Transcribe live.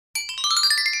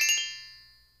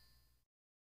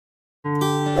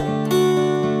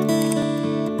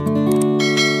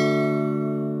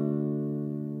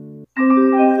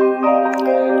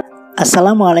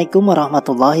Assalamualaikum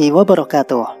warahmatullahi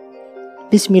wabarakatuh.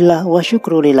 Bismillah wa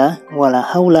syukrulillah wa la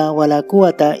haula wa la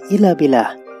quwata illa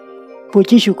billah.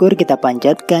 Puji syukur kita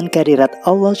panjatkan kehadirat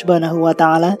Allah Subhanahu wa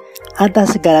taala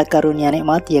atas segala karunia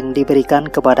nikmat yang diberikan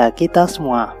kepada kita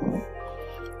semua.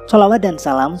 Shalawat dan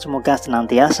salam semoga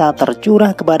senantiasa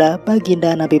tercurah kepada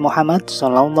baginda Nabi Muhammad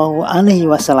sallallahu alaihi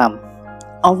wasallam.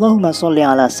 Allahumma sholli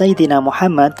ala sayyidina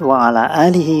Muhammad wa ala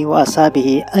alihi wa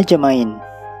ashabihi ajmain.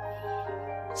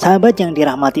 Sahabat yang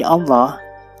dirahmati Allah,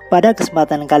 pada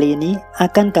kesempatan kali ini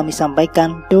akan kami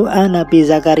sampaikan doa Nabi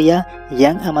Zakaria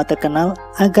yang amat terkenal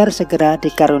agar segera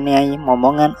dikaruniai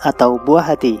momongan atau buah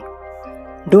hati.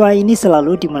 Doa ini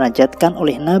selalu dimunajatkan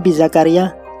oleh Nabi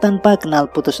Zakaria tanpa kenal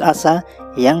putus asa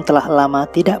yang telah lama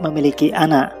tidak memiliki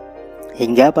anak.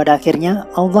 Hingga pada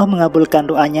akhirnya Allah mengabulkan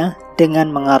doanya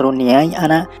dengan mengaruniai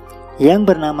anak yang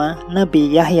bernama Nabi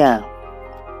Yahya.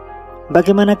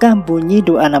 Bagaimanakah bunyi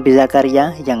doa Nabi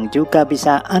Zakaria yang juga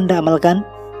bisa Anda amalkan?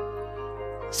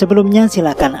 Sebelumnya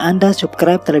silahkan Anda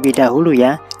subscribe terlebih dahulu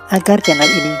ya, agar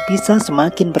channel ini bisa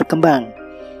semakin berkembang.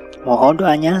 Mohon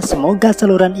doanya semoga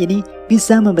saluran ini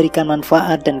bisa memberikan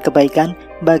manfaat dan kebaikan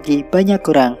bagi banyak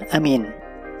orang. Amin.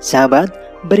 Sahabat,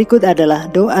 berikut adalah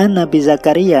doa Nabi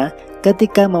Zakaria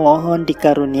ketika memohon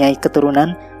dikaruniai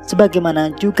keturunan,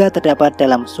 sebagaimana juga terdapat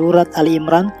dalam surat Ali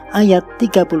Imran ayat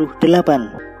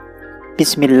 38.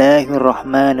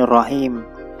 Bismillahirrahmanirrahim.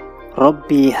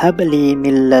 Rabbi habli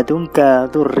min ladunka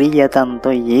dzurriyyatan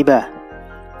thayyibah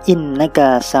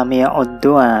innaka sami'ud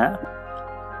du'a.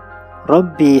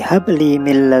 Rabbi habli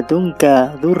min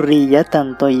ladunka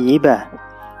dzurriyyatan thayyibah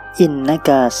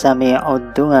innaka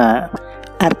sami'ud du'a.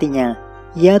 Artinya,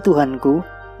 ya Tuhanku,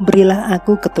 berilah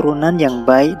aku keturunan yang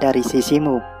baik dari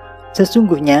sisimu.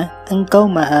 Sesungguhnya Engkau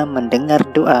Maha mendengar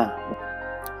doa.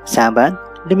 Sahabat,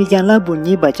 demikianlah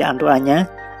bunyi bacaan doanya.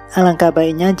 Alangkah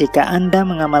baiknya jika Anda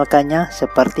mengamalkannya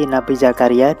seperti Nabi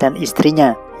Zakaria dan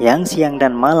istrinya yang siang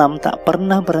dan malam tak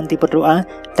pernah berhenti berdoa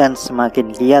dan semakin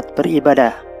giat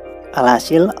beribadah.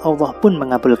 Alhasil Allah pun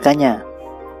mengabulkannya.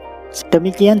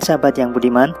 Demikian sahabat yang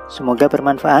budiman, semoga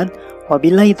bermanfaat.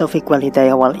 Wabillahi taufiq wal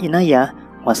hidayah wal inayah.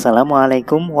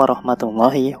 Wassalamualaikum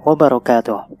warahmatullahi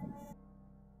wabarakatuh.